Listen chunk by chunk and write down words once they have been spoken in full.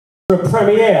A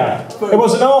premiere. It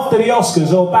wasn't after the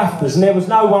Oscars or BAFTAs and there was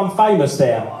no one famous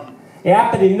there. It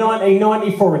happened in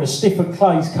 1994 in a Stifford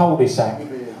Clays cul-de-sac.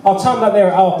 I turned up there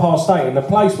at 8:30 and the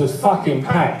place was fucking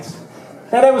packed.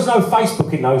 Now there was no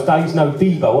Facebook in those days, no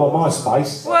Devo or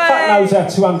MySpace. Fuck knows how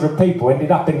 200 people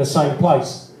ended up in the same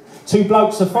place. Two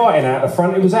blokes are fighting out the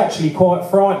front, it was actually quite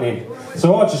frightening.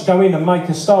 So I'd just go in and make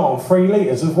a start on 3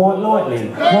 litres of white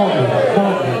lightning.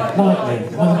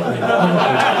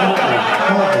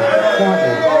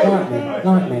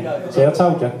 Lightning. See, I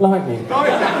told you, lightning.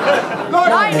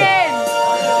 Lightning!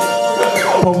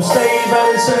 Paul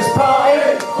Stephensons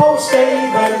party, Paul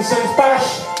Stephensons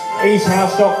bash. His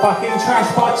house got fucking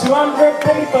trashed by 200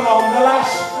 people on the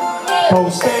lash. Paul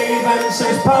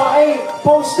Stephensons party,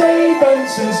 Paul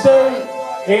Stephensons do.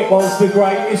 It was the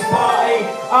greatest party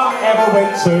I ever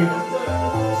went to.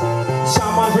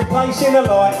 Someone's replacing a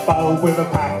light bulb with a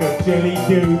pack of jelly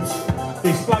cubes.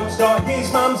 This bloke's got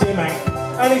his mum's imac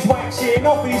and he's waxing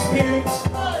off his pubes.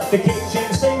 The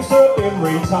kitchen seems to have been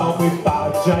retiled with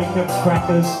buttered Jacob's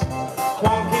crackers.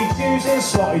 One kid's using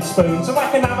slotted spoons to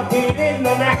whack another kid in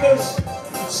the knackers.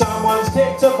 Someone's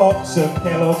tipped a box of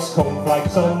Kellogg's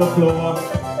cornflakes on the floor.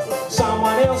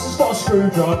 Someone else has got a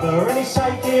screwdriver and he's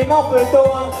taking off the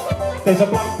door. There's a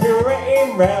bloke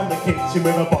pirouetting round the kitchen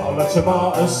with a bottle of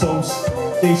tomato sauce.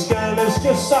 This girl has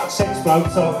just sucked sex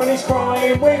blokes off and he's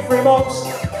crying with remorse.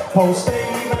 Paul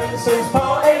Stephensons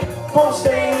party, Paul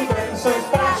Stephensons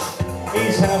bash.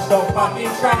 His house got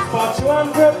fucking trashed by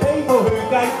 200 people who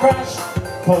gave crash.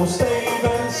 Paul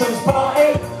Stephensons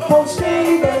party, Paul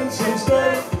Stephensons do.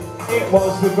 It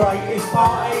was the greatest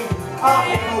party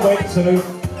I ever went to.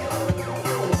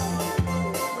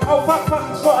 Oh fuck,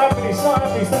 it's not happening,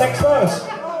 it's the next verse.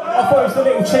 I thought it was the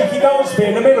little cheeky dance bit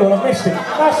in the middle and I missed it.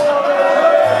 That's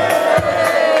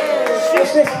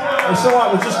this. It's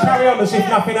alright, we'll just carry on as if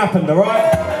nothing happened,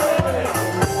 alright?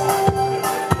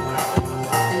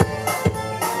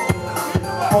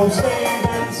 Paul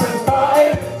Stephensons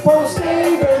party, Paul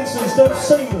Stephensons do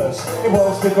seamless. It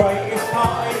was the greatest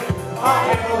party I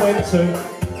ever went to.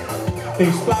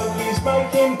 This bloke is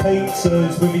making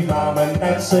pizzas with his mum and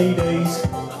dad's CDs.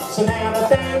 So now the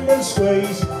damn and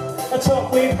squeeze, a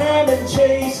top with ham and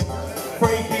cheese.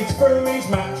 3 kids threw his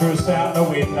mattress out the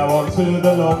window onto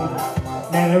the lawn.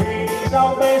 Now they're in his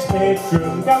old man's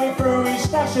bedroom, going through his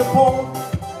stash of porn.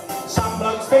 Some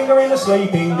bloke's fingering a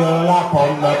sleeping girl up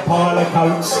on the pile of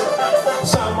coats.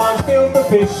 Someone's filled the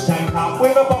fish tank up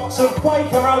with a box of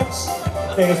Quaker Oats.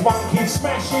 There's one kid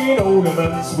smashing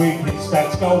ornaments with his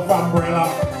dad's golf umbrella.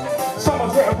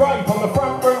 Someone's written rape on the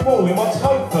front room wall in what's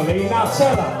hopefully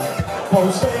Nutella.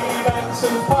 Paul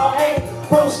Stephensons party,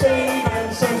 Paul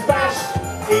Stephensons bash.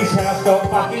 His house got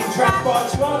fucking trashed by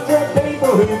 200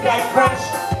 people who gave crash.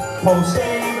 Paul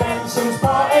Stephensons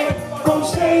party, Paul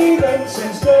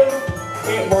Stephensons do.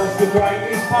 It was the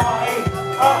greatest party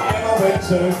I ever went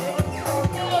to.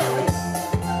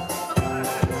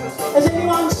 Has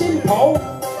anyone seen Paul?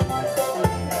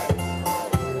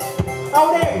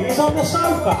 Oh, there he is on the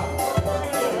sofa.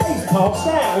 He's passed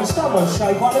out and someone's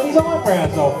shaved one of his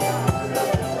eyebrows off.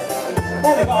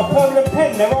 Now they've got a permanent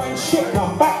pen, they're writing shit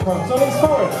come backwards on his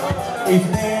forehead. His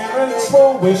parents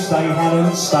will wish they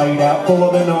hadn't stayed out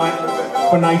for the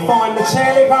night. When they find the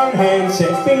telephone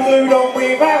handset's been glued on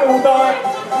without all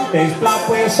night. There's blood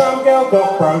where some girl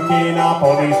got broken up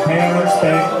on his parents'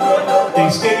 bed.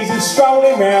 This geezer's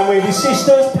strolling round with his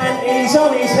sister's panties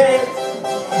on his head.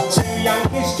 2 young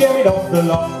kids jerried off the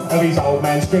lot of his old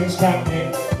man's drinks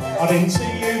cabinet. I didn't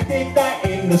see you did that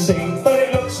in the sink, but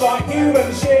it looks like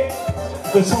human shit.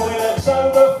 The toilet's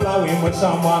overflowing when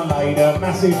someone laid a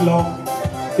massive log.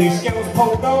 This girl's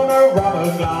pulled on a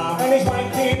rubber glove and he's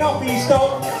wanking off his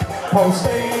dog. Paul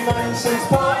Stephensons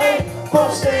party,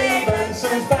 Paul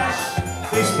Stephensons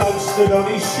bash. This bloke stood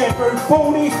on his shed roof,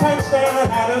 pulled his pants down and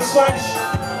had a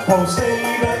slash. Paul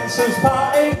Stephensons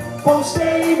party, Paul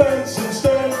Stephensons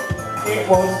do. It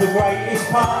was the greatest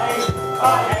party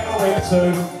I ever went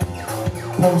to.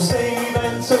 Paul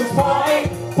Stephensons party,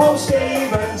 Paul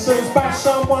Stephensons bash.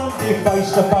 Someone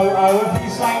defaced a photo of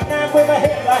his late man with a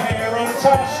Hitler hair and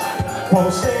tash.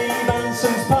 Paul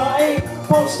Stephensons party,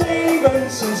 Paul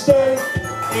Stephensons do.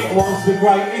 It was the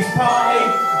greatest party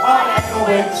I ever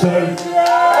went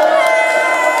to.